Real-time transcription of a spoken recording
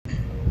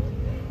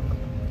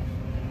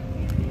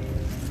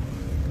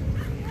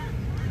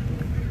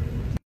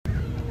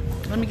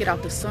me get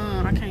out the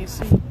sun. I can't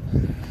see.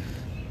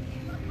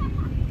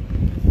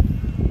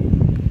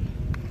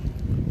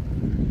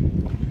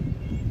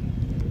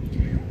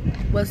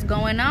 What's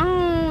going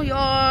on,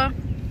 y'all?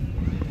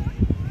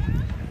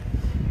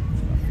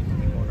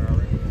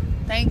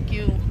 Thank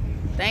you.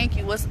 Thank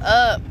you. What's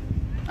up?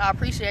 I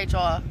appreciate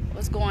y'all.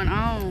 What's going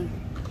on?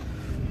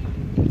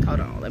 Hold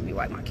on. Let me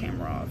wipe my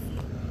camera off.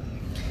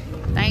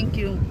 Thank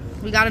you.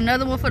 We got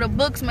another one for the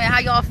books, man. How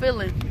y'all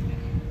feeling?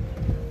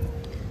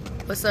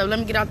 What's up? Let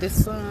me get out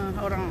this sun.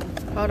 Hold on.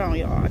 Hold on,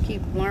 y'all. I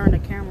keep blurring the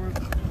camera.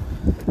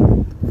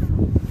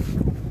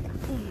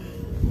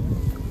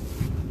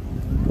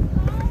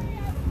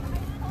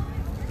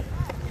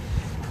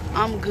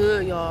 I'm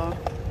good, y'all.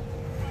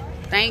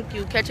 Thank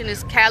you. Catching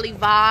this Cali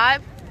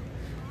vibe.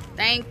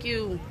 Thank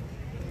you.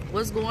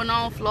 What's going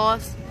on,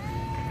 Floss?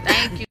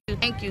 Thank you.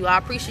 Thank you. I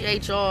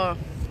appreciate y'all.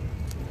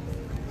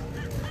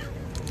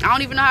 I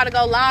don't even know how to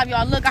go live,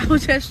 y'all. Look, I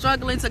was just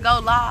struggling to go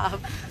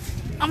live.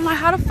 I'm like,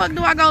 how the fuck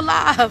do I go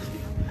live?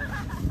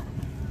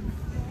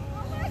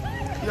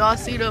 Y'all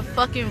see the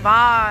fucking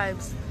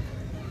vibes.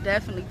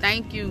 Definitely.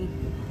 Thank you.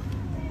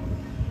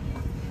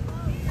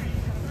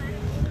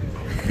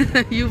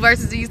 You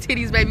versus these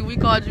titties, baby. We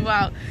called you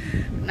out.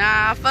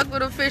 Nah, fuck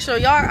with official.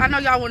 Y'all, I know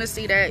y'all want to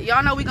see that.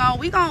 Y'all know we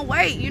gon'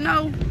 wait, you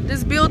know.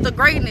 Just build the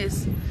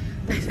greatness.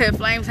 They said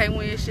Flames ain't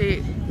win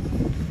shit.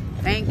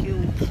 Thank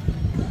you.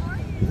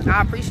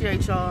 I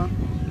appreciate y'all.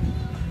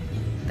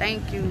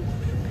 Thank you.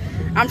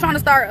 I'm trying to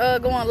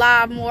start going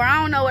live more.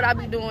 I don't know what I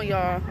be doing,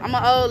 y'all. I'm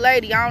an old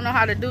lady. I don't know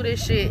how to do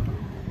this shit.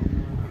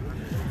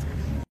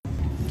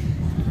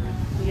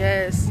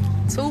 Yes.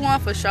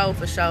 2-1 for sure,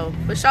 for sure.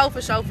 For sure,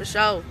 for sure, for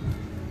sure.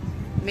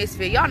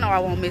 Misfit. Y'all know I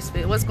want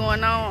Misfit. What's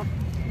going on?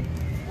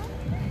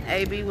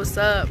 AB, what's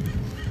up?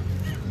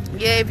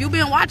 Yeah, if you've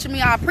been watching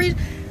me, I appreciate.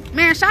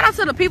 Man, shout out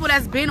to the people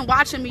that's been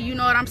watching me, you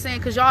know what I'm saying?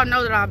 Because y'all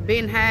know that I've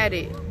been had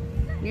it.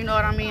 You know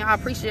what I mean? I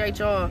appreciate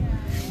y'all.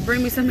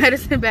 Bring me some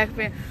medicine back,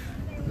 man.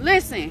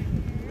 Listen,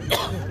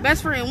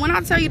 best friend, when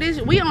I tell you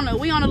this, we on a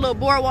little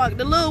boardwalk.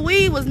 The little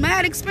weed was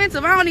mad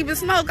expensive. I don't even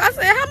smoke. I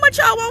said, how much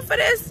y'all want for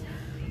this?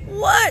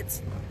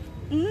 What?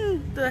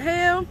 The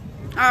hell?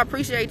 I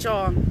appreciate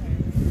y'all.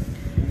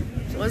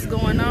 What's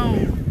going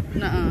on?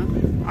 Nuh-uh.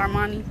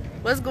 Armani.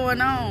 What's going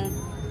on?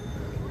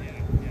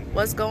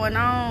 What's going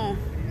on?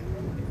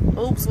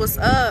 Oops, what's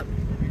up?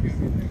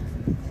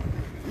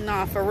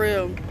 Nah, for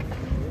real.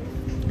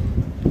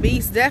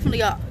 Beast, definitely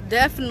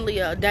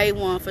a day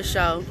one for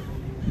sure.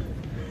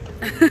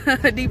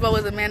 Depot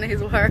is a man of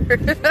his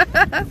word.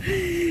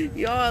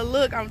 Y'all,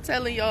 look, I'm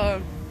telling y'all.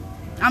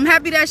 I'm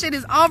happy that shit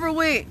is over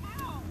with.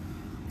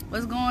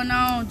 What's going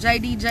on?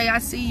 JDJ, I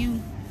see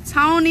you.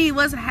 Tony,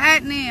 what's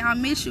happening? I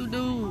miss you,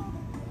 dude.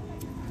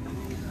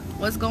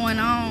 What's going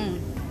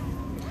on?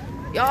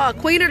 Y'all,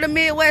 queen of the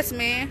Midwest,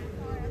 man.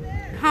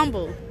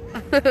 Humble.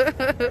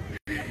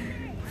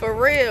 For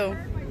real.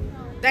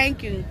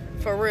 Thank you.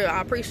 For real.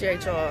 I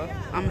appreciate y'all.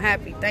 I'm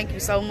happy. Thank you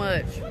so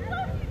much.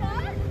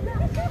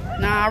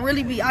 Nah,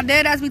 I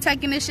dead ass be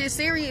taking this shit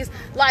serious.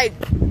 Like,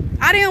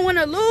 I didn't want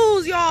to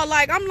lose, y'all.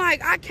 Like, I'm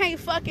like, I can't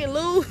fucking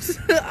lose.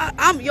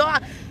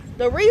 Y'all.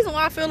 The reason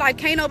why I feel like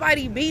can't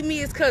nobody beat me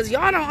is because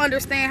y'all don't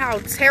understand how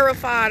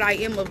terrified I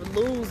am of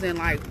losing.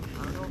 Like,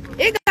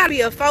 it gotta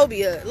be a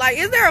phobia. Like,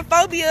 is there a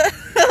phobia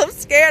of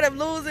scared of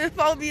losing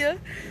phobia?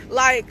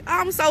 Like,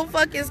 I'm so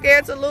fucking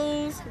scared to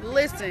lose.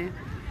 Listen,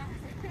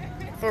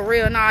 for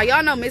real, nah,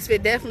 y'all know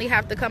Misfit definitely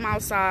have to come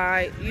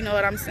outside. You know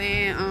what I'm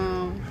saying?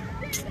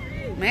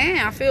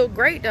 Man, I feel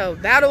great though.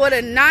 Battle of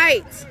the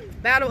night.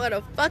 Battle of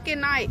the fucking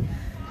night.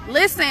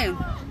 Listen,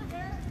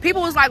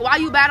 people was like, why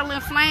you battling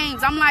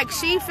Flames? I'm like,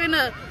 she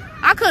finna,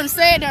 I couldn't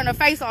say it during the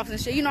face-offs and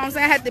shit. You know what I'm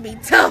saying? I had to be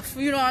tough,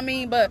 you know what I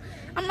mean? But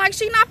I'm like,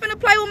 she not finna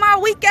play with my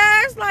weak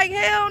ass. Like,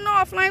 hell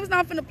no, Flames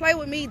not finna play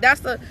with me.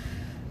 That's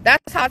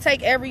how I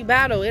take every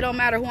battle. It don't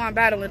matter who I'm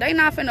battling. They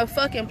not finna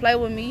fucking play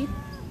with me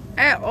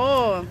at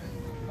all.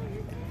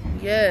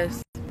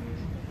 Yes.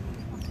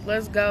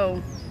 Let's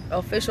go.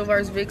 Official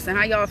versus Vixen.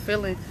 How y'all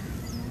feeling?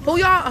 Who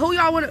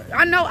y'all want to,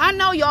 I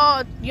know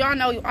y'all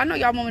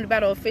want me to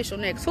battle official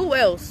next. Who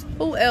else?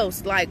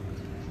 Like,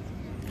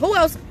 who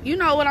else? You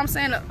know what I'm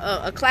saying?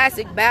 A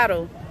classic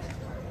battle.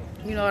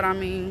 You know what I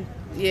mean?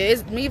 Yeah,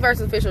 it's me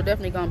versus official.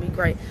 Definitely gonna be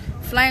great.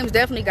 Flames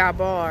definitely got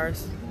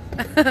bars.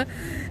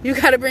 You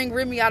gotta bring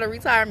Remy out of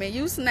retirement.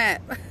 You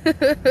snap.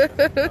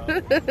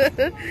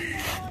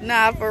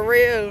 Nah, for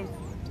real.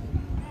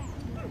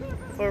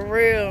 For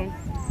real.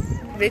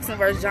 Vixen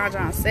versus John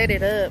John. Set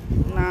it up.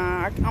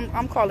 Nah,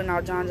 I'm calling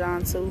out John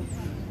John too.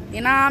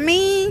 You know what I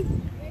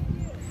mean?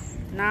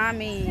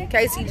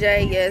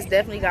 KCJ, yes,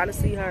 definitely gotta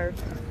see her.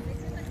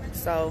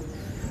 So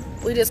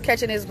we just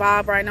catching this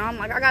vibe right now. I'm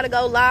like, I gotta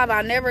go live.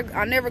 I never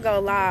go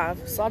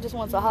live. So I just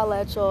want to holler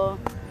at y'all.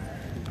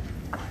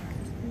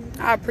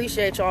 I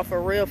appreciate y'all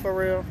for real, for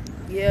real.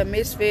 Yeah,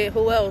 Misfit.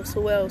 Who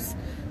else?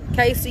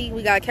 Casey,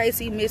 we got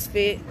Casey,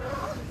 Misfit.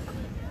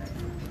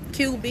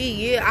 QB,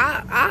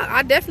 yeah,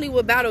 I definitely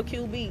would battle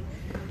QB.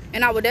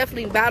 And I would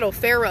definitely battle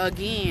Farrah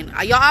again.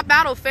 Y'all, I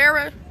battled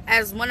Farrah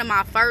as one of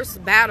my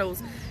first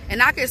battles.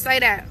 And I can say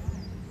that.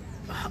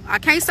 I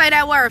can't say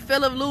that word,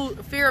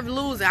 fear of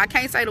losing. I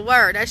can't say the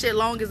word. That shit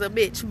long as a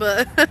bitch.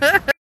 But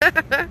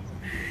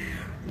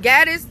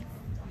Gaddis,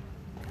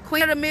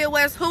 Queen of the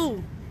Midwest,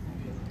 who?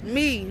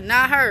 Me,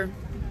 not her.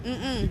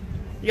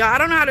 Y'all, I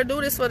don't know how to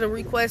do this for the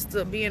request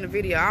to be in the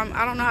video.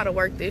 I don't know how to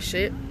work this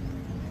shit.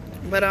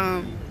 But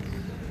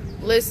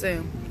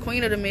listen,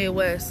 Queen of the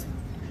Midwest.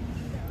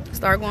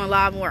 Start going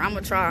live more. I'm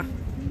gonna try.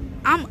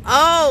 I'm old.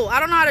 I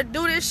don't know how to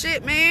do this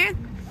shit, man.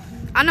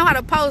 I know how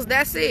to post.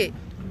 That's it.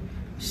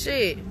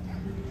 Shit.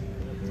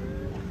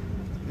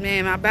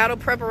 Man, my battle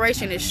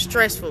preparation is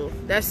stressful.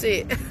 That's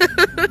it.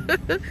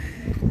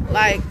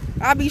 Like,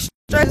 I be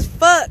stressed as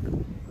fuck.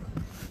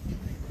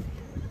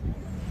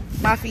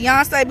 My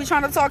fiance be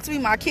trying to talk to me.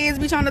 My kids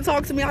be trying to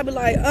talk to me. I be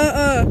like,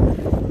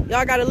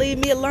 y'all gotta leave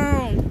me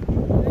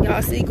alone.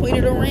 Y'all see Queen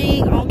of the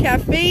Ring on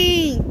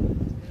Caffeine.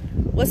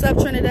 What's up,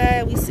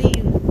 Trinidad? We see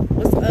you.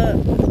 What's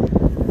up?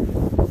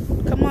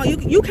 Come on,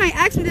 you can't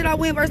ask me did I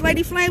win versus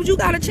Lady Flames. You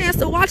got a chance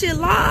to watch it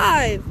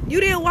live.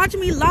 You didn't watch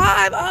me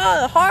live.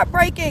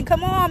 Heartbreaking.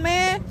 Come on,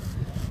 man.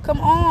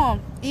 Come on.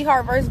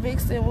 E-Heart versus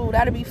Vixen. Ooh,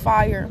 that'll be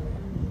fire.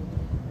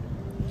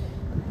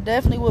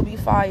 Definitely will be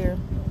fire.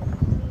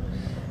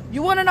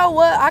 You want to know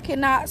what? I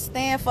cannot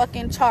stand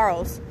fucking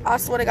Charles. I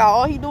swear to God.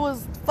 All he do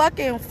is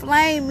fucking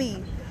flame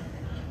me.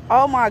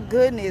 Oh, my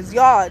goodness.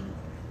 Y'all,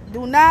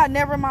 do not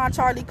never mind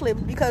Charlie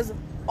clips, because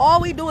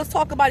all we do is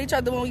talk about each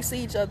other when we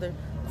see each other.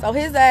 So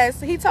his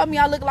ass, he told me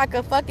I look like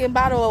a fucking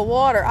bottle of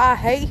water. I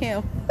hate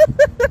him.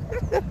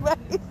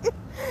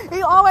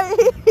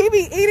 He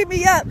be eating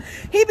me up.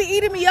 He be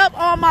eating me up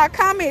on my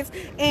comments.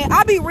 And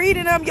I be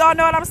reading them. Y'all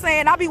know what I'm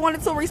saying? I be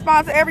wanting to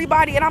respond to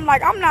everybody. And I'm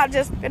like, I'm not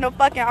just finna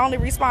fucking only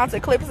respond to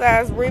Clips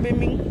ass ribbing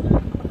me.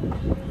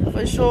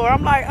 For sure.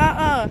 I'm like,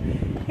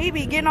 he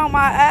be getting on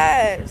my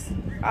ass.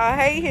 I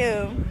hate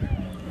him.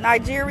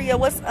 Nigeria,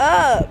 what's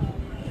up?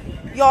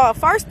 Y'all,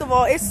 first of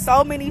all, it's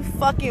so many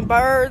fucking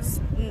birds.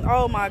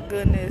 Oh my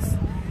goodness.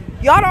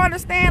 Y'all don't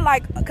understand,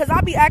 like, cause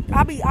I be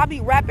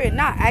rapping,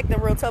 not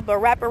acting real tough, but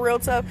rapping real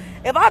tough.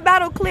 If I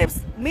battle Clips,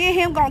 me and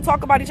him gonna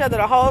talk about each other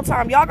the whole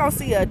time. Y'all gonna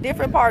see a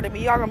different part of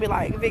me. Y'all gonna be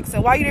like,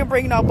 Vixen, why you didn't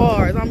bring no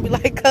bars? I'm gonna be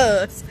like,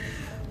 cuz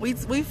we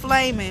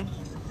flaming.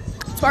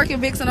 Twerking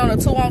Vixen on a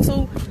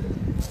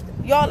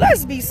 2-on-2. Y'all,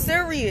 let's be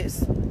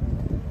serious.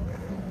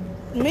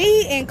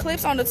 Me and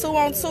Clips on the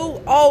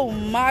 2-on-2. Oh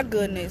my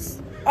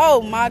goodness.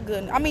 Oh my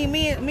goodness. I mean,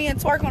 me and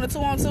Twerk on the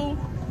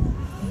 2-on-2.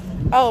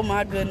 Oh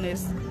my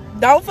goodness.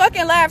 Don't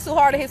fucking laugh too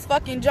hard at his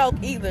fucking joke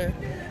either.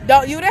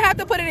 You didn't have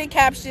to put it in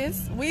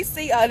captions. We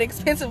see an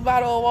expensive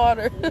bottle of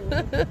water.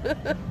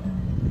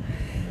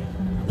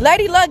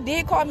 Lady Luck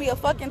did call me a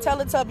fucking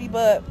Teletubby,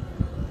 but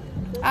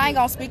I ain't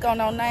gonna speak on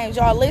no names.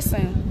 Y'all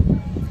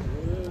listen.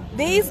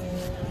 These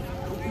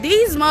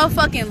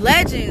motherfucking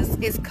legends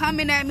is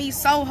coming at me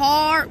so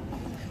hard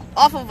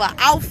off of an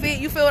outfit.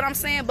 You feel what I'm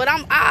saying? But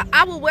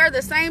I will wear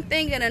the same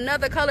thing in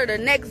another color the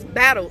next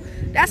battle.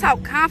 That's how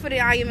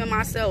confident I am in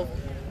myself.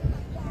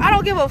 I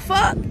don't give a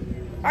fuck.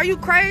 Are you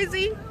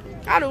crazy?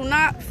 I do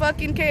not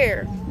fucking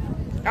care.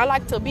 I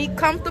like to be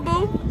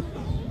comfortable.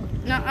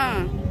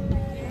 No.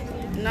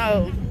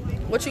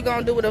 What you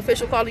gonna do with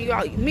Official calling you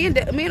out? Me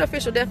and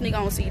Official definitely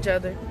gonna see each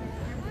other.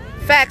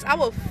 Facts. I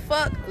will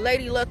fuck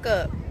Lady Luck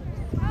up.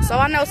 So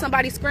I know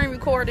somebody screen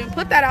recording.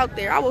 Put that out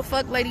there. I will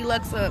fuck Lady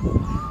Luck's up.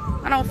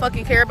 I don't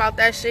fucking care about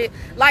that shit.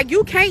 Like,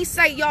 you can't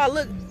say, y'all,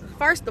 look,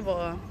 first of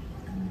all,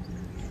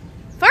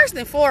 first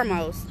and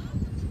foremost,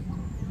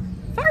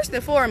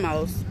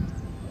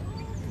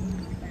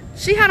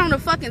 she had on a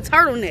fucking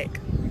turtleneck.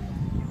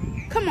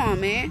 Come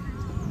on, man.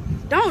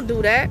 Don't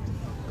do that.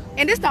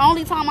 And this the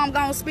only time I'm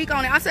gonna speak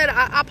on it. I said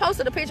I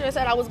posted a picture and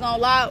said I was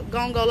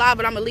gonna go live,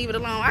 but I'm gonna leave it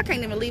alone. I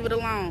can't even leave it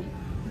alone.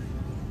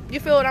 You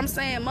feel what I'm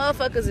saying?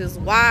 Motherfuckers is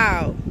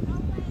wild.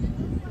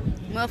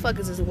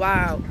 Motherfuckers is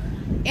wild.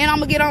 And I'm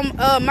gonna get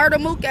on Murder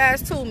Mook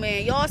ass too,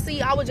 man. Y'all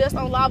see, I was just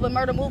on live with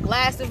Murder Mook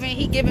last event.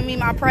 He giving me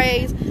my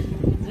praise.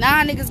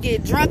 Now niggas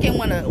get drunk and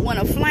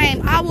wanna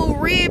flame. I will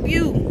rib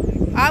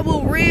you. I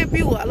will rib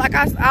you. Like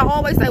I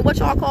always say, what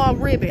y'all call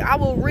ribbing? I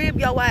will rib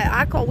your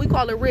ass. We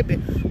call it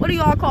ribbing. What do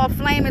y'all call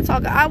flaming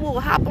talking? I will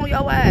hop on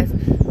your ass.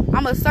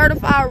 I'm a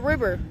certified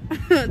ribber.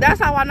 That's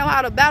how I know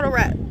how to battle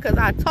rap, because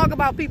I talk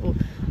about people.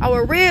 I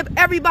will rib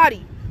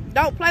everybody.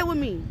 Don't play with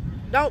me.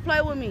 Don't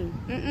play with me.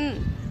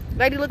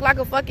 Lady look like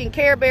a fucking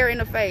Care Bear in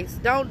the face.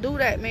 Don't do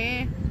that,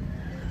 man.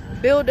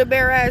 Build the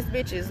bear ass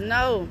bitches.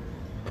 No.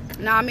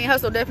 Nah, I mean,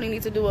 Hustle definitely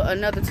needs to do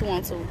another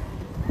 2-on-2.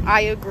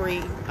 I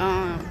agree.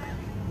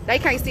 They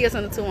can't see us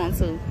on the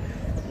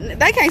 2-on-2.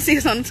 They can't see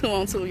us on the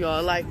 2-on-2,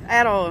 y'all. Like,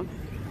 at all.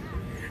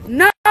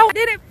 No, I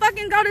didn't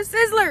fucking go to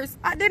Sizzlers.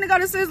 I didn't go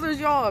to Sizzlers,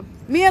 y'all.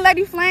 Me and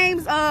Lady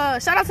Flames,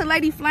 shout out to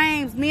Lady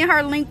Flames. Me and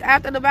her linked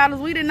after the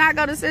battles. We did not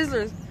go to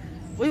Sizzlers.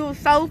 We were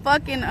so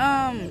fucking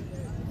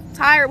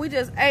tired. We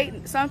just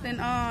ate something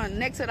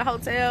next to the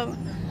hotel.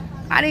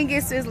 I didn't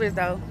get Sizzlers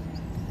though.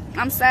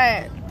 I'm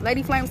sad.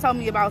 Lady Flames told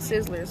me about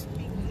Sizzlers.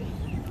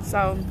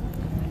 So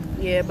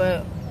yeah,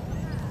 but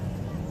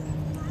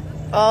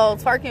Oh,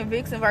 twerking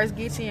Vixen versus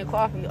Getchy and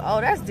Coffee.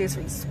 Oh, that's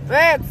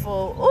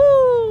disrespectful.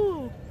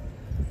 Ooh.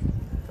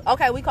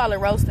 Okay, we call it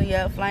roasting.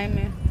 Yep,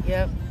 flaming.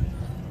 Yep.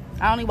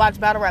 I only watch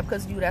battle rap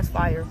because of you. That's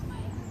fire.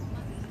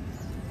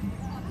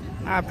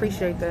 I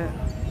appreciate that.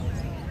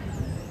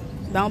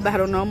 Don't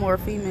battle no more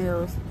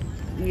females.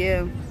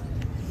 Yeah.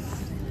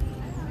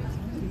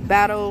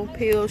 Battle,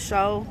 pill,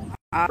 show.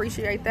 I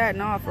appreciate that.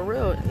 No, for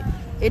real.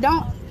 It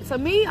don't, to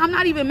me, I'm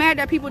not even mad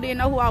that people didn't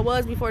know who I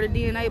was before the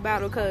DNA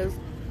battle, because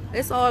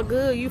it's all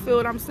good. You feel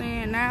what I'm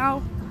saying?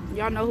 Now,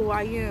 y'all know who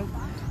I am.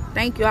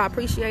 Thank you. I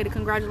appreciate it.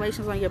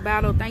 Congratulations on your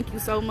battle. Thank you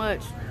so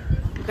much.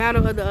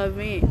 Battle of the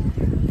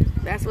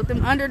event. That's what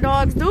them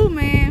underdogs do,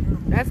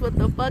 man. That's what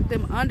the fuck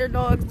them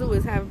underdogs do,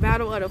 is have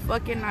battle of the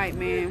fucking night,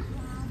 man.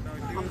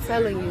 I'm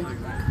telling you.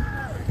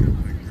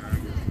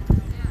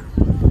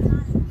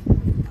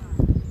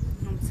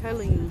 I'm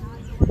telling you.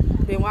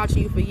 Been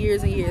watching you for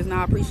years and years.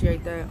 Now I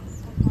appreciate that.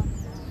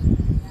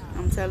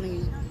 I'm telling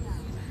you.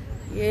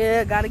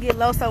 Yeah, gotta get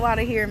Loso out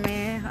of here,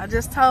 man. I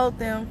just told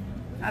them.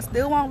 I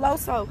still want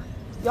Loso.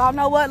 Y'all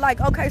know what? Like,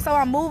 okay, so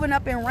I'm moving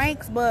up in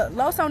ranks, but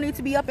Loso needs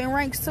to be up in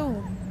ranks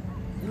too.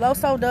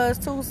 Loso does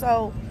too,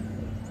 so,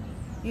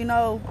 you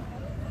know,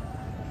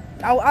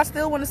 I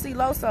still want to see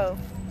Loso.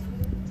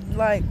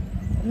 Like,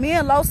 me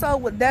and Loso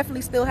would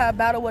definitely still have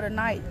battle of the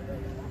night,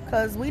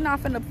 because we not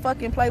finna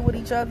fucking play with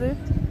each other.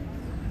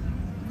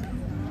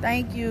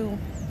 Thank you.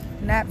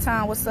 Nap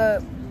time, what's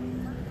up?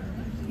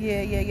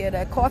 Yeah,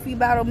 that coffee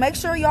battle. Make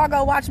sure y'all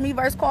go watch me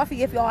versus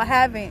Coffee if y'all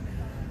haven't.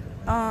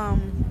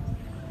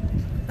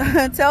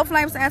 Tell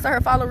Flames to answer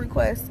her follow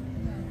request.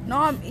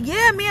 No,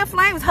 yeah, me and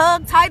Flames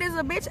hugged tight as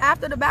a bitch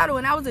after the battle,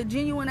 and that was a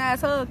genuine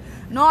ass hug.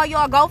 No,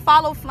 y'all go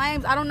follow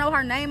Flames. I don't know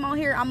her name on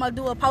here. I'm gonna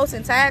do a post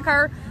and tag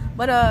her,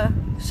 but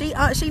she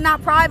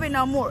not private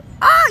no more.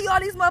 Y'all,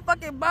 these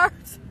motherfucking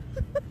birds.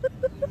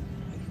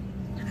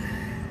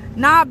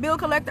 Nah, Bill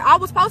Collector. I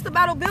was supposed to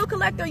battle Bill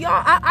Collector,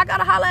 y'all. I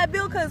gotta holler at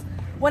Bill, because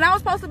when I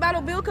was supposed to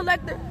battle Bill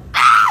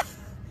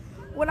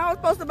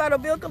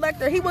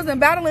Collector, he wasn't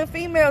battling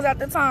females at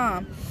the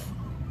time.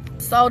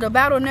 So the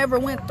battle never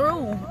went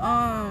through.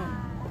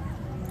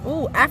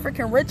 Ooh,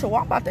 African Ritual.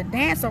 I'm about to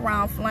dance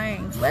around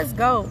Flames. Let's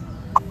go.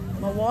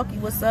 Milwaukee,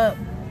 what's up?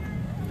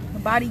 The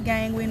body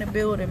gang, we in the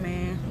building,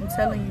 man. I'm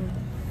telling you.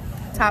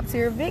 Top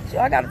tier Vix.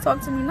 Y'all gotta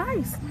talk to me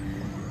nice.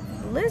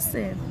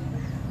 Listen.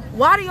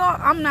 Why do y'all,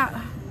 I'm not,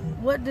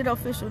 what did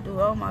Official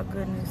do? Oh my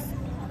goodness.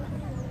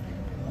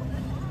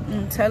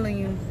 I'm telling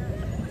you.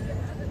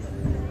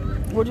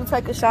 Would you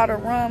take a shot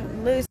of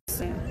rum?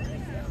 Listen.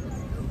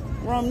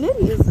 Rum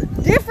Nitty is a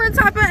different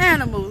type of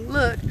animal.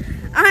 Look,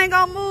 I ain't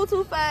gonna move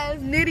too fast.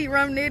 Nitty,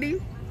 Rum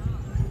Nitty.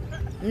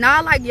 Nah,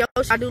 I like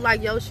Yoshi. I do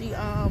like Yoshi.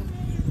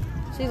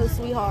 She's a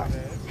sweetheart.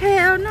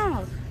 Hell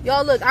no.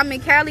 Y'all, look, I'm in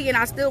Cali and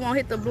I still won't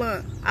hit the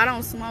blunt. I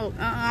don't smoke.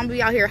 I'm gonna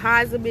be out here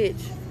high as a bitch.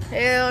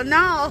 Hell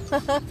no.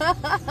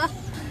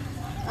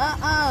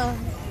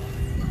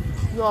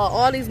 Y'all,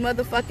 all these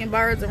motherfucking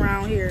birds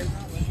around here.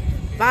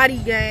 Body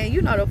gang,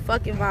 you know the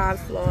fucking vibes,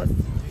 flaws.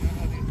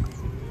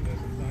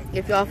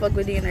 If y'all fuck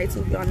with DNA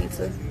too, y'all need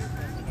to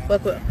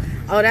fuck with.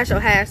 Oh, that's your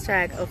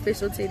hashtag,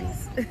 official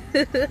titties.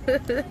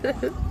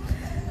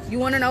 You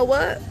want to know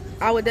what?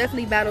 I would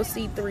definitely battle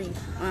C3.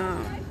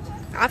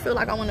 I feel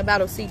like I want to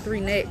battle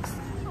C3 next,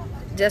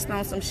 just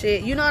on some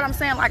shit. You know what I'm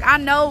saying? Like, I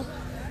know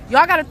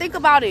y'all got to think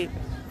about it.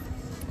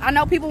 I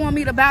know people want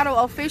me to battle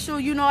Official,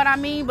 you know what I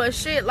mean? But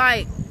shit,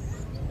 like,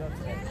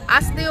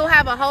 I still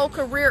have a whole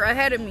career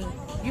ahead of me.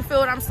 You feel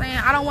what I'm saying?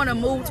 I don't want to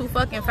move too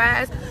fucking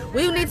fast.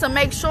 We need to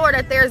make sure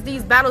that there's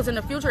these battles in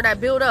the future that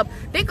build up.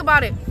 Think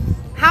about it.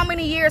 How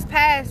many years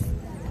passed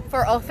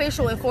for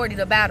Official and 40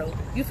 to battle?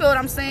 You feel what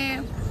I'm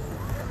saying?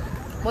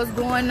 What's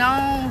going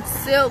on?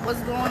 Silk,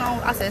 what's going on?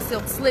 I said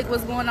Silk. Slick,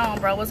 what's going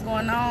on, bro? What's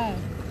going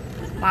on?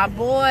 My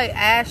boy,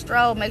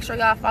 Astro. Make sure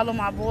y'all follow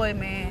my boy,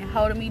 man.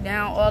 Holding me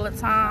down all the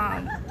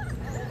time.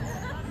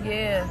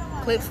 Yeah,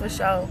 clips for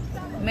sure.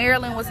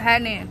 Maryland was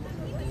happening.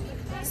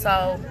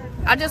 So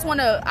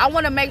I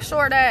want to make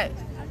sure that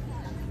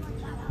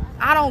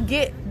I don't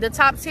get the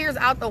top tiers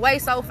out the way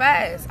so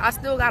fast. I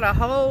still got a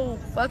whole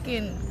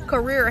fucking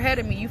career ahead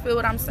of me. You feel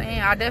what I'm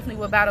saying? I definitely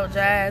would battle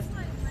Jazz.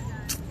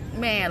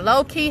 Man,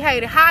 low key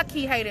hating, high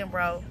key hating,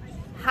 bro.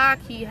 High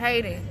key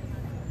hating.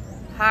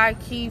 High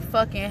key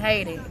fucking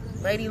hating.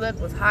 Lady Luck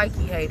was high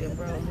key hating,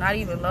 bro. Not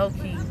even low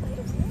key.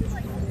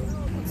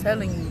 I'm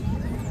telling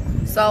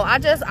you. So I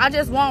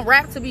just want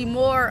rap to be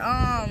more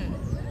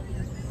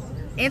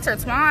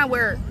intertwined,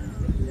 where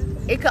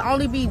it could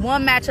only be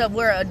one matchup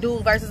where a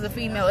dude versus a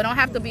female. It don't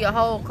have to be a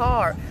whole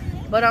card.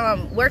 But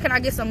where can I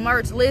get some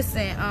merch?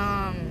 Listen,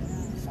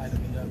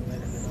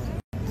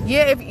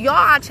 yeah, if y'all,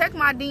 I check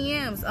my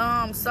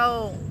DMs.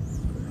 So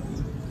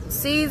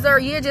Caesar,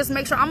 yeah, just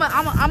make sure I'm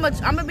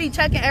gonna be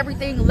checking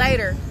everything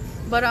later.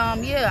 But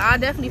yeah, I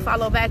definitely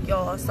follow back,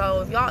 y'all.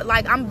 So if y'all,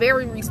 like, I'm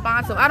very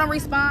responsive. I don't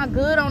respond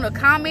good on the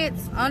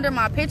comments under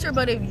my picture,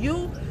 but if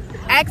you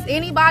ask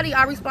anybody,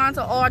 I respond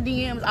to all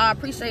DMs. I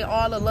appreciate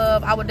all the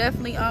love. I would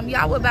definitely,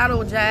 yeah, I would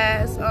battle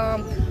Jazz.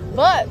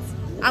 But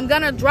I'm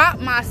gonna drop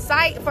my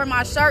site for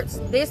my shirts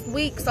this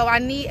week, so I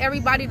need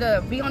everybody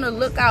to be on the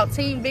lookout.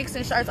 Team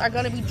Vixen shirts are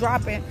gonna be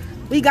dropping.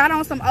 We got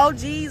on some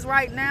OGs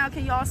right now.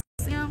 Can y'all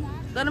see them?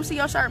 Let them see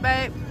your shirt,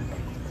 babe.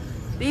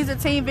 These are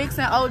Team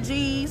Vixen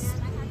OGs.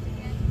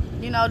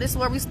 You know, this is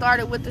where we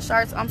started with the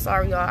shirts. I'm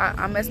sorry, y'all.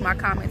 I messed my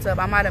comments up.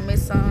 I might have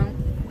missed some.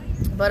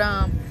 But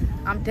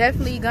I'm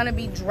definitely gonna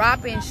be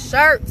dropping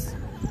shirts.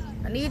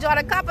 I need y'all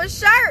to cop a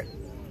shirt.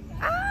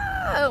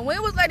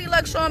 When was Lady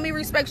Luck showing me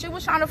respect? She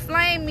was trying to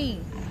flame me.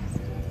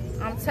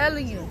 I'm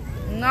telling you.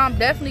 No, I'm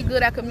definitely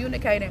good at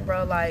communicating,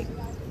 bro. Like,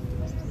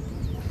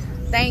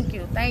 thank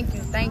you.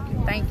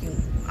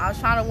 I was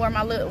trying to wear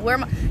my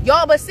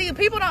y'all, but see,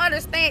 people don't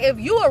understand. If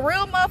you a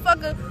real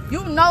motherfucker,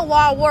 you know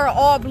why I wore an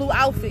all blue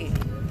outfit.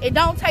 It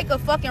don't take a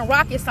fucking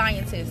rocket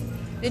scientist.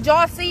 Did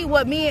y'all see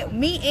what me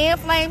and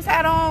Flames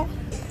had on?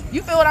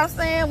 You feel what I'm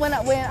saying? When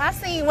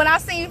I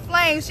seen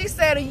Flames, she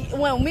said,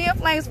 when me and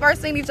Flames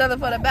first seen each other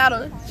for the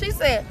battle, she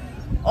said,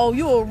 "Oh,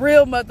 you a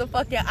real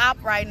motherfucking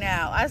op right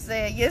now." I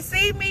said, "You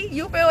see me?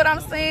 You feel what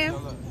I'm saying?"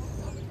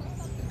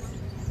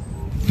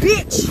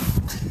 Bitch.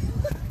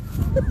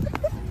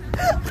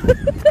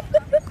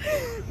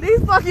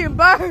 These fucking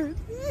birds.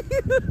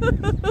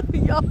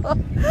 Y'all,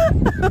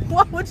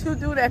 why would you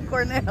do that,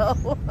 Cornell?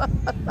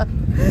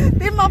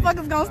 These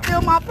motherfuckers gonna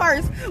steal my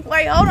purse.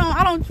 Wait, hold on.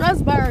 I don't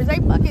trust birds. They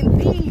fucking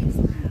thieves.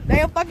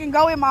 They'll fucking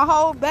go in my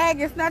whole bag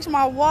and snatch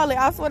my wallet.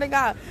 I swear to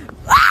God.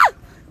 Ah!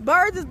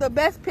 Birds is the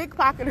best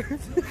pickpocketers.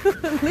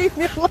 Leave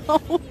me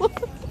alone.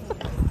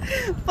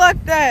 Fuck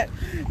that.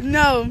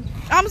 No.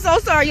 I'm so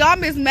sorry. Y'all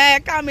miss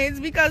mad comments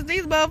because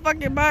these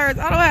motherfucking birds.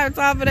 I don't have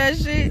time for that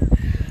shit.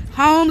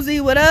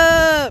 Holmesy, what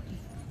up?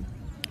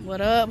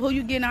 What up? Who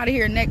you getting out of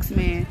here next,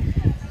 man?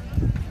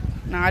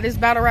 Nah, this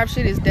battle rap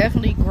shit is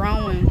definitely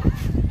growing.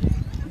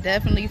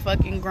 Definitely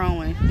fucking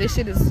growing. This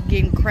shit is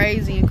getting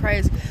crazy and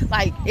crazy.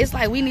 Like, it's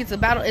like we need to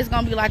battle. It's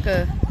gonna be like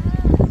a...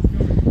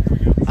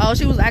 Oh,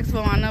 she was asking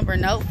for my number.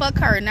 No, fuck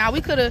her. Now, we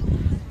could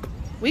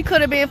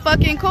have been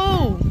fucking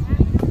cool.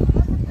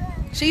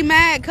 She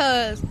mad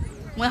because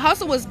when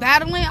Hustle was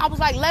battling, I was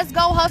like, let's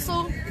go,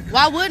 Hustle.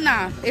 Why wouldn't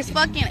I? It's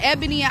fucking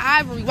Ebony and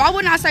Ivory. Why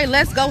wouldn't I say,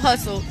 let's go,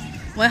 Hustle,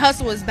 when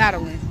Hustle was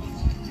battling?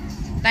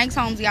 Thanks,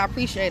 Holmesy. I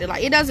appreciate it.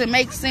 Like, it doesn't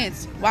make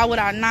sense. Why would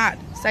I not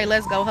say,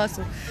 let's go,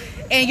 Hustle?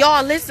 And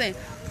y'all, listen.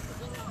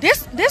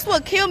 This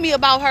what killed me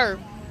about her.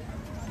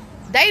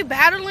 They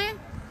battling.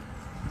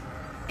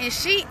 And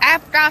she,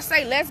 after I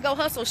say, let's go,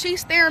 Hustle, she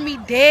staring me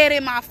dead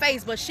in my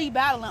face. But she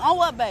battling. Oh,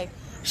 what, babe?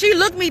 She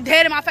looked me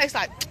dead in my face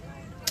like,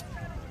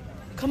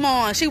 come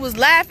on. She was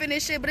laughing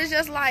and shit. But it's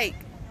just like,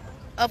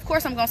 of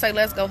course I'm going to say,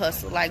 let's go,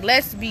 Hustle. Like,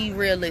 let's be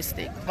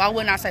realistic. Why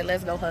wouldn't I say,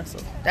 let's go,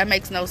 Hustle? That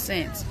makes no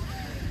sense.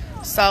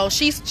 So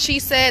she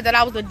said that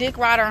I was a dick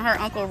rider in her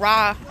Uncle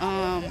Ra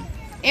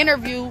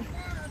interview.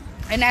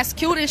 And that's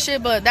cute and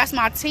shit, but that's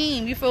my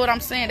team. You feel what I'm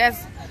saying? That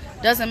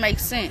doesn't make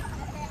sense.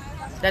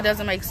 That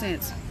doesn't make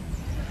sense.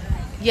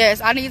 Yes,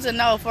 I need to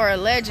know for a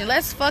legend.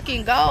 Let's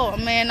fucking go.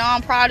 Man, no,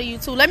 I'm proud of you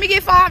too. Let me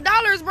get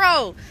 $5,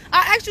 bro.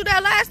 I asked you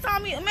that last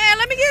time. Man,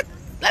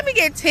 let me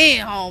get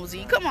 10,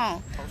 Holmesy. Come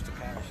on.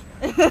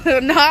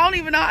 No, I don't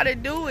even know how to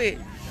do it.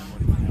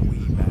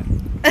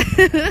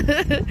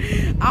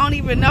 I don't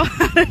even know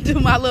how to do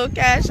my little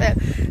cash app.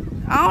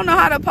 I don't know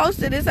how to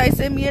post it. It say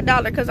send me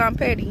 $1 because I'm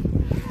petty.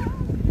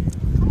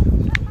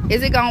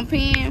 Is it gonna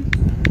pin?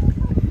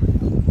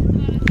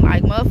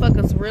 Like,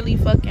 motherfuckers really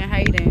fucking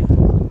hating.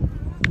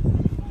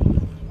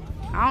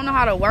 I don't know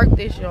how to work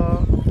this,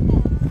 y'all.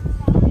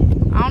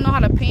 I don't know how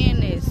to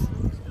pin this.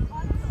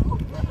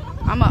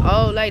 I'm an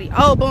old lady.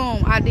 Oh,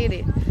 boom, I did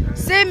it.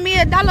 Send me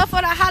 $1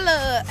 for the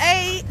holla.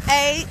 Ay,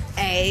 ay,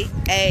 ay,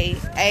 ay,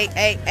 ay,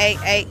 ay,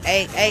 ay,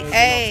 ay, ay,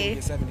 ay.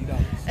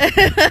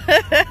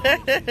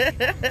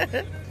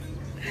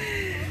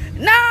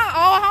 No,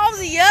 oh,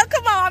 Holmesy, yeah,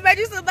 come on, I made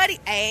you some money.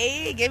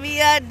 Hey, give me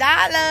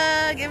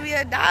 $1. Give me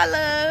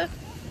 $1.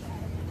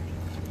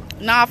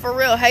 Nah, for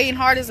real, hating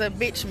hard is a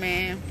bitch,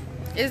 man.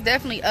 It's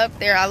definitely up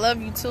there. I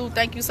love you too.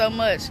 Thank you so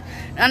much.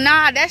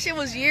 Nah, that shit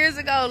was years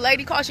ago.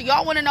 Lady Caution,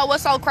 y'all want to know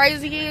what's so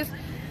crazy is?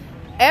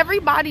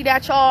 Everybody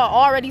that y'all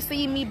already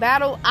seen me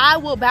battle, I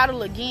will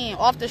battle again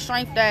off the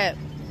strength that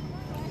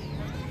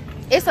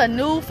it's a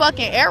new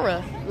fucking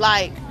era.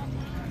 Like,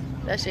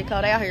 that shit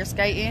called out here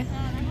skating.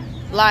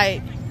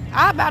 Like,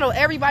 I battle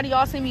everybody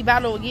y'all see me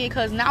battle again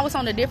because now it's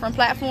on a different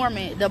platform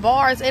and the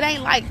bars, it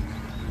ain't like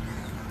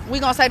we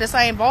gonna say the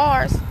same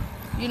bars.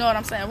 You know what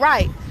I'm saying?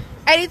 Right.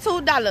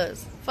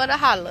 $82 for the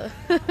holla.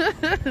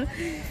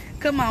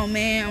 Come on,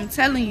 man. I'm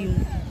telling you.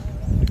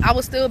 I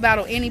will still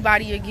battle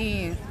anybody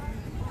again.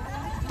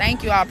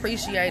 Thank you. I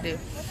appreciate it.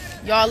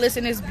 Y'all,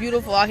 listen, it's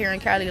beautiful out here in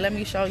Cali. Let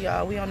me show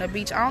y'all. We on the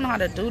beach. I don't know how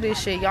to do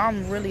this shit. Y'all,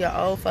 I'm really an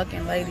old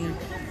fucking lady.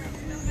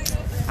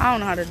 I don't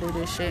know how to do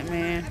this shit,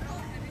 man.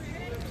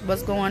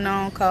 What's going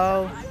on,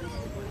 Cole?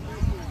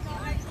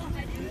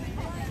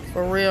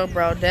 For real,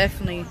 bro.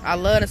 Definitely. I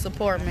love the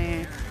support,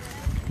 man.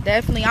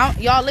 Definitely.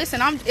 Y'all,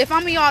 listen, if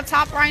I'm in y'all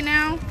top right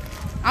now,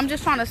 I'm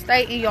just trying to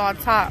stay in y'all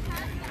top.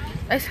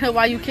 That's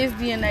why you kiss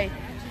DNA.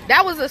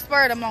 That was a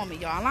spur of the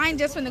moment, y'all. I ain't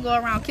just finna go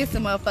around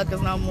kissing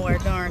motherfuckers no more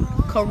during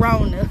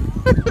Corona.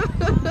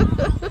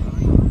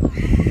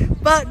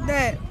 Fuck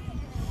that.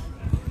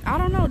 I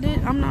don't know,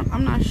 dude. I'm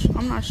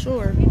not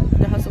sure.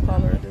 The hustle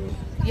caller, dude.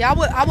 Yeah,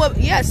 I would.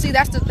 Yeah, see,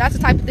 that's the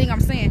type of thing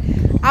I'm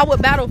saying. I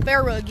would battle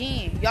Farrah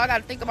again. Y'all got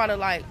to think about it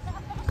like,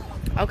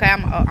 okay,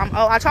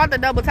 I tried to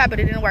double tap it,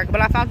 it didn't work, but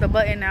I found the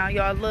button now,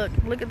 y'all.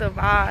 Look at the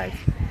vibes.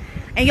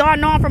 And y'all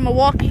know I'm from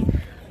Milwaukee.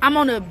 I'm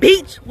on the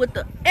beach with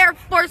the Air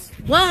Force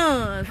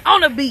Ones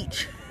on the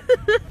beach.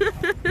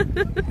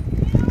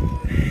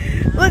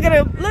 Look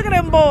at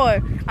him,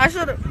 boy. I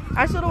should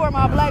have worn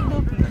my black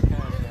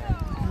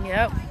dookie.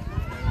 Yep.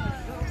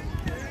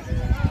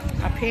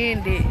 I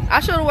pinned it. I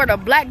should have worn the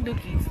black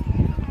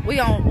dookies. We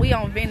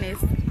on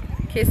Venice.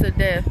 Kiss of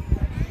death.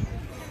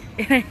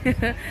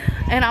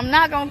 And I'm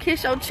not gonna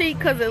kiss your cheek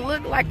because it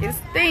look like it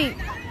stink.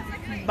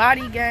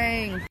 Body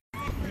gang.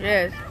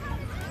 Yes.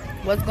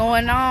 What's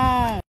going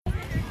on?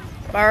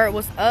 Bird,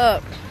 what's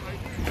up?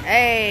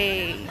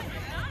 Hey,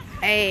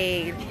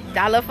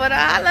 dollar for the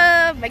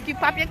holla. Make you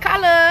pop your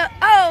collar.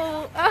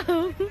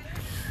 Oh.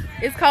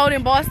 It's cold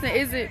in Boston,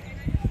 is it?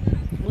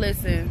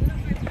 Listen,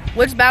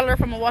 which battler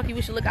from Milwaukee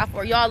we should look out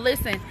for? Y'all,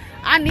 listen,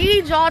 I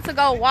need y'all to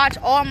go watch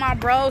all my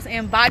bros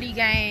in Body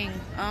Gang.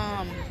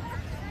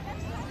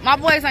 My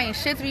boys ain't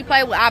shit to be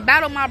played with. I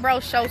battled my bro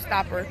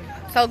Showstopper.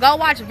 So go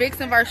watch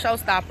Vixen vs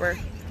Showstopper.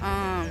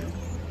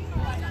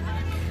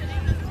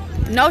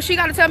 No, she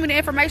got to tell me the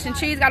information.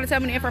 Cheese got to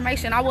tell me the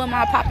information. I wouldn't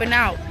mind popping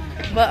out.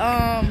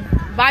 But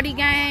Body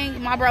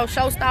Gang, my bro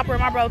Showstopper,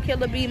 my bro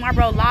Killer B, my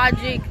bro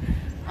Logic.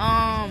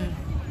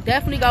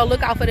 Definitely go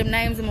look out for them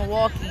names in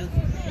Milwaukee.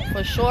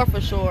 For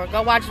sure.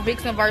 Go watch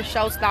Vixen vs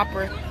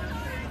Showstopper.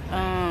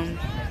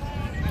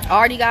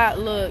 Already got,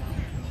 look.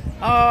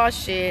 Oh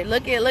shit.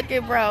 Look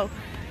at bro.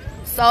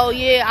 So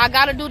yeah, I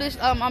gotta do this.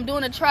 I'm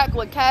doing a track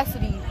with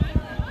Cassidy.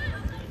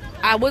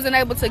 I wasn't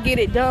able to get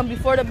it done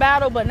before the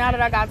battle, but now that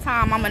I got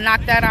time, I'm gonna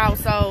knock that out.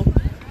 So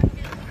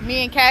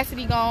me and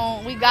Cassidy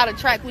we got a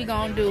track we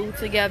gonna do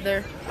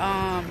together.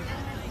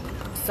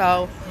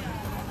 So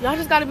y'all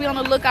just gotta be on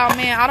the lookout,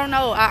 man. I don't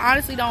know. I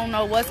honestly don't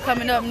know what's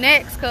coming up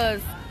next,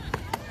 cause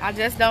I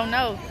just don't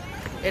know.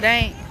 It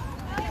ain't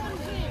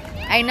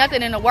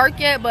nothing in the work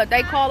yet, but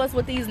they call us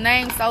with these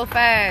names so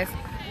fast.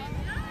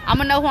 I'm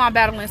gonna know who I'm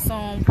battling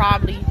soon,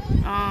 probably.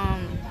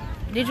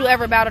 Did you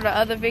ever battle the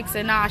other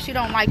Vixen? Nah, she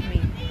don't like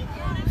me.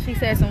 She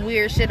said some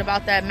weird shit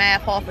about that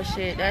Math Hoffa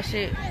shit. That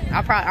shit,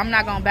 I'm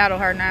not gonna battle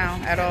her now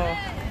at all.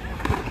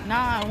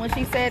 Nah, when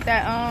she said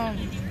that,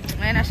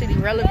 man, that shit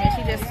irrelevant.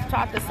 She just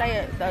tried to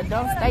say a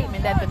dumb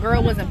statement that the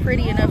girl wasn't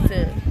pretty enough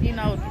to, you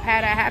know,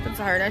 have that happen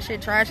to her. That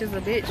shit trash as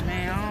a bitch,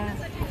 man.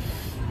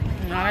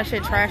 No, that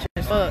shit trash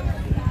as fuck.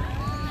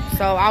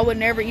 So I would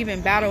never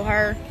even battle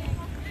her.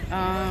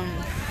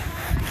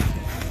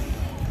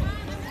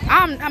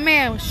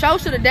 Man, Show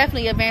should have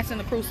definitely advanced in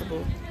the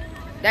Crucible.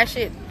 That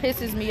shit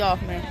pisses me off,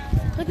 man.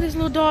 Look at this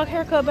little dog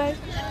haircut, babe.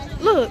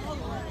 Look.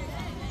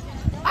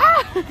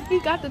 Ah, he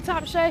got the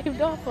top shaved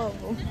off of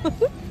him.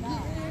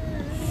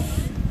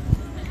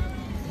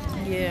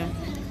 Yeah.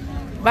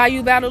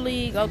 Bayou Battle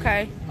League,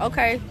 okay.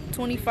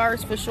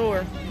 21st for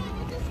sure.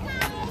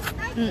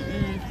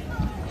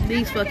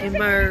 These fucking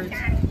birds.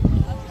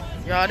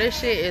 Y'all, this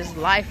shit is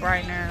life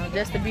right now.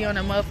 Just to be on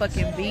a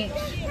motherfucking beach.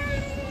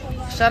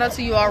 Shout out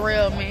to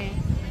URL, man.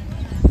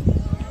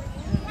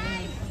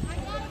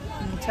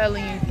 I'm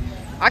telling you.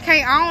 I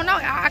don't know.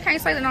 I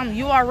can't say that I'm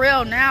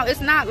URL now.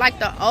 It's not like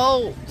the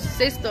old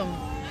system.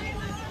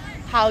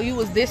 How you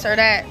was this or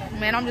that.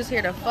 Man, I'm just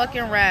here to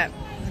fucking rap.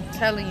 I'm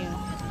telling you.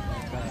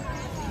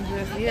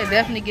 Yeah,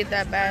 definitely get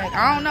that bag.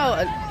 I don't know.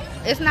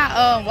 It's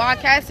not Wild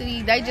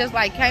Cassidy. They just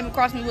like came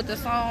across me with the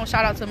song.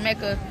 Shout out to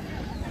Mecca.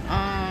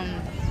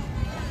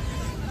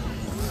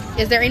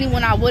 Is there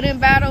anyone I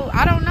wouldn't battle?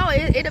 I don't know.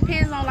 It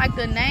depends on like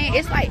the name.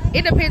 It's like,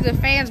 it depends if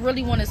fans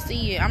really want to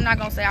see it. I'm not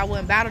gonna say I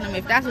wouldn't battle them.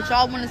 If that's what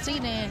y'all want to see,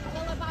 then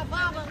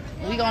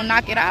we gonna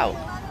knock it out.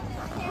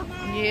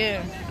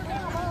 Yeah,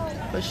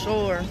 for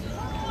sure.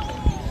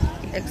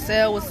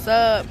 Excel, what's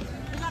up?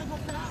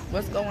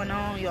 What's going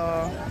on,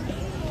 y'all?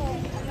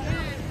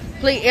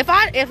 Please, if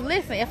I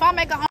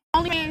make an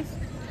OnlyFans,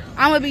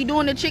 I'm gonna be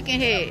doing the chicken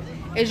head.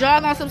 Is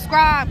y'all gonna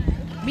subscribe?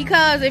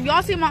 Because if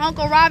y'all see my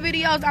Uncle Rob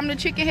videos, I'm the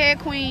chicken head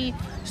queen.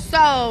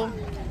 So,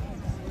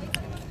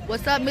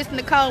 what's up, Miss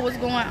Nicole? What's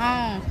going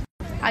on?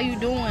 How you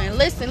doing?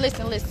 Listen.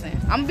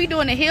 I'm gonna be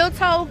doing the heel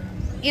toe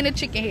and the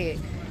chicken head.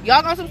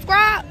 Y'all gonna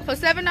subscribe for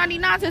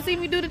 $7.99 to see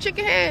me do the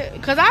chicken head?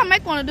 Cause I'll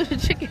make one to do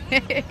the chicken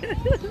head.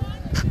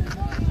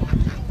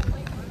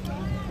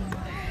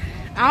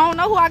 I don't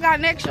know who I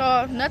got next,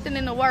 y'all. Nothing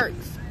in the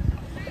works.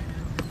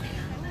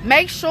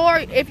 Make sure,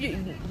 if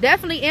you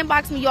definitely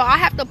inbox me, y'all. I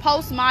have to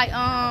post my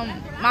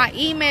my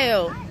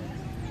email.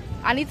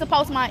 I need to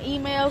post my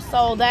email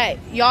so that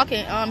y'all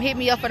can hit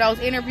me up for those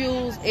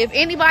interviews. If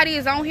anybody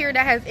is on here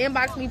that has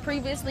inboxed me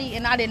previously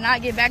and I did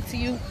not get back to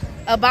you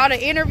about an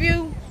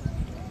interview,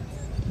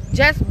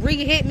 just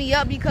re-hit me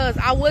up, because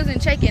I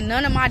wasn't checking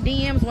none of my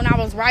DMs when I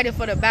was writing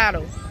for the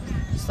battle.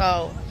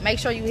 So make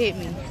sure you hit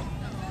me.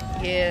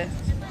 Yeah.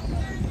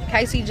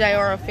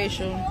 KCJR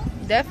official.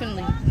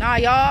 Definitely. Nah,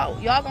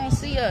 y'all gonna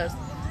see us.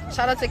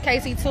 Shout out to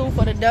KC too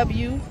for the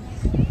W.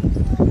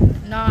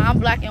 Nah, I'm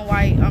black and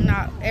white. I'm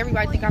not.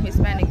 Everybody think I'm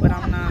Hispanic, but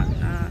I'm not.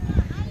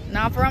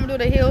 Nah, I'm from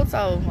the hill,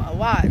 so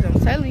watch. I'm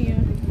telling you.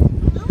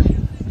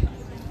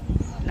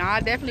 Nah,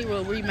 I definitely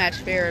will rematch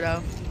fair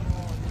though.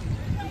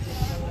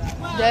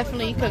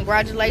 Definitely.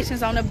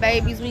 Congratulations on the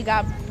babies we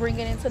got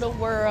bringing into the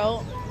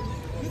world.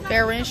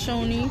 Farrah and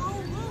Shuni.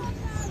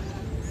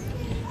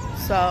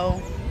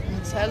 So,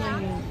 I'm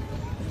telling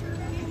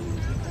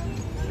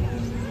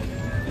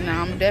you.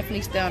 Nah, I'm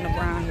definitely stay on the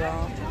ground,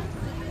 y'all.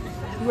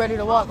 You ready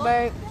to walk,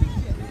 babe?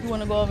 You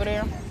want to go over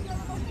there?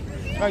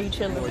 Or are you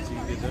chilling?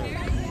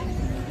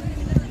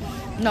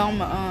 No,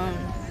 I'm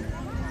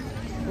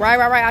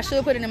right. I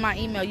should put it in my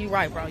email. You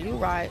right, bro. You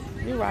right.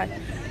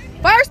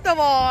 First of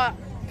all,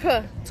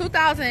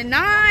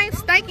 2009,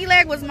 Stanky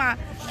Leg was my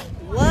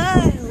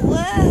what?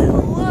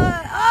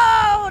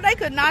 Oh, they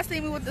could not see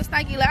me with the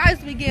stanky leg. I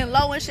used to be getting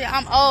low and shit.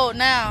 I'm old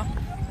now.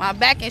 My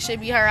back and shit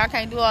be hurt. I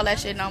can't do all that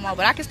shit no more.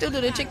 But I can still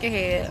do the chicken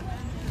head.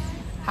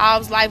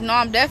 How's life? No,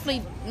 I'm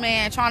definitely,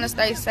 man, trying to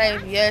stay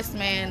safe. Yes,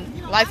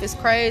 man. Life is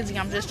crazy.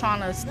 I'm just trying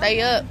to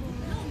stay up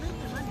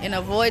and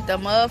avoid the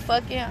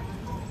motherfucking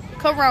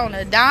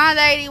corona. Don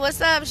lady,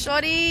 what's up,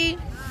 shorty?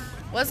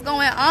 What's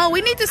going on?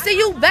 We need to see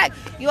you back.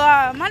 You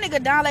are my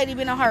nigga Don lady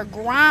been on her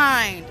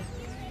grind.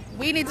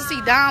 We need to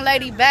see Don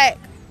lady back.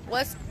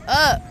 What's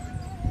up?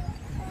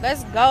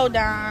 Let's go,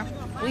 Don.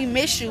 We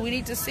miss you. We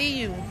need to see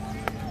you.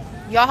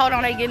 Y'all, hold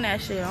on. They getting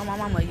that shit. Oh, my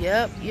mama.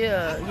 Yep.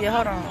 Yeah.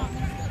 Hold on.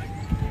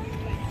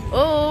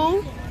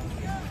 Oh,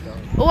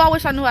 I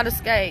wish I knew how to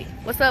skate.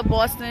 What's up,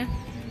 Boston?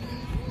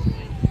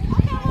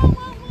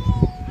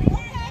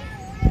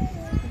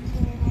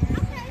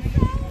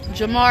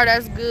 Jamar,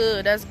 that's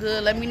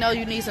good. Let me know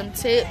you need some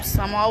tips.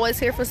 I'm always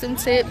here for some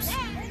tips.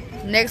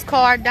 Next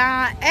card,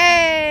 Don.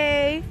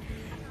 Hey,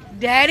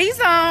 Daddy's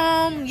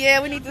home.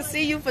 Yeah, we need to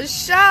see you for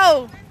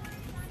sure.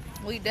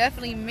 We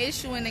definitely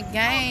miss you in the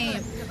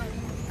game.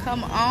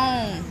 Come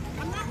on.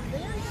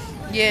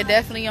 Yeah,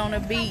 definitely on the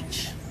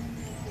beach.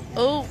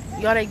 Oh,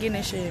 y'all ain't getting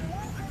this shit.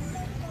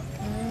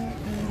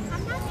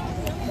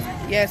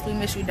 Yes, we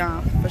miss you,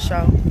 Don, for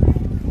sure.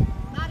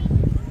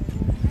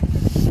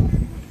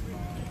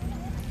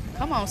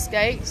 Come on,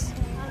 skates.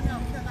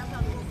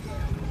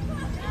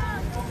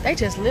 They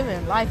just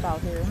living life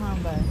out here, huh,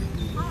 babe?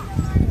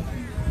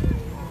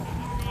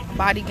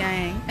 Body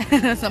gang.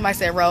 Somebody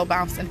said roll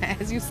bouncing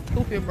ass. You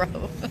stupid, bro.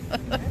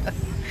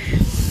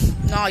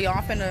 No, y'all,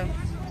 I'm finna...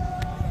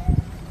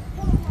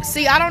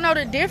 See, I don't know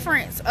the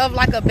difference of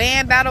like a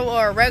band battle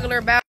or a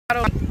regular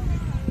battle.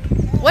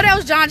 What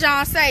else John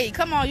say?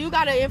 Come on, you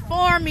gotta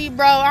inform me,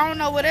 bro. I don't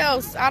know what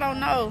else. I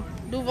don't know.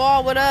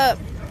 Duval, what up?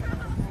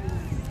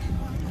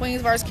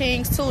 Queens vs.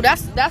 Kings too.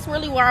 That's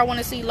really where I want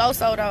to see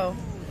Loso though.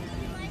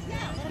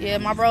 Yeah,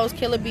 my bros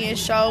Killer being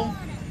show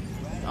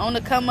on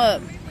the come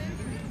up.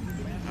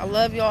 I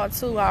love y'all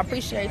too. I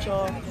appreciate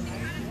y'all.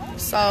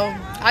 So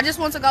I just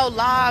want to go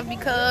live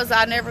because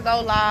I never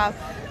go live.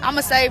 I'm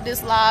going to save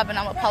this live and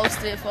I'm going to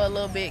post it for a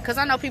little bit. Because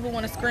I know people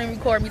want to screen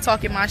record me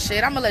talking my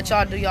shit. I'm going to let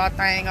y'all do y'all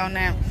thing on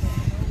that.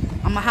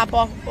 I'm going to hop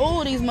off.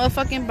 Oh, these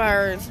motherfucking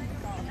birds.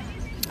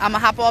 I'm going to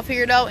hop off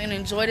here, though, and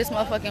enjoy this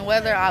motherfucking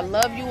weather. I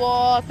love you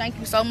all. Thank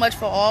you so much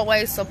for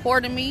always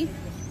supporting me.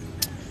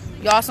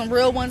 Y'all some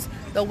real ones.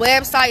 The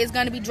website is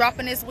going to be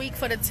dropping this week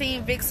for the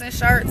Team Vixen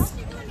shirts.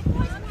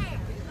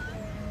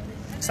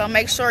 So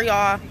make sure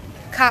y'all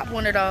cop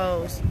one of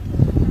those.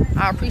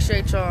 I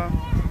appreciate y'all.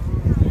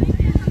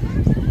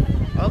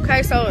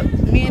 Okay, so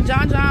me and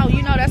John,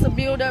 you know that's a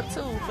build up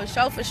too, for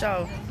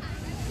sure.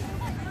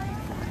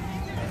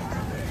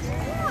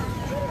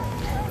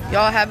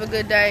 Y'all have a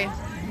good day.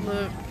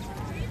 Look.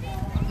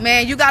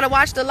 Man, you gotta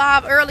watch the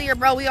live earlier,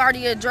 bro. We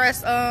already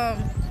addressed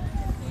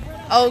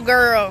old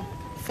girl,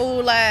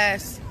 fool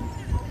ass.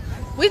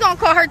 We gonna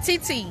call her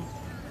TT.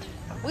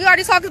 We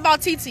already talked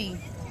about TT.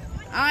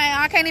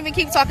 I can't even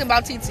keep talking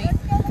about TT.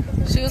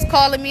 She was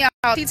calling me out.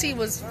 TT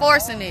was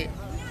forcing it.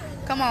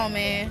 Come on,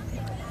 man.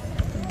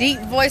 Deep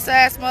voice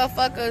ass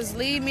motherfuckers,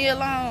 leave me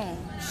alone.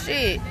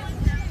 Shit.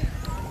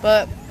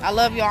 But I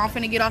love y'all. I'm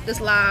finna get off this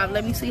live.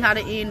 Let me see how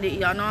to end it.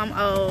 Y'all know I'm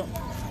old.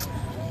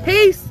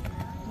 Peace.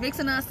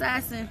 Vixen the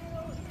Assassin.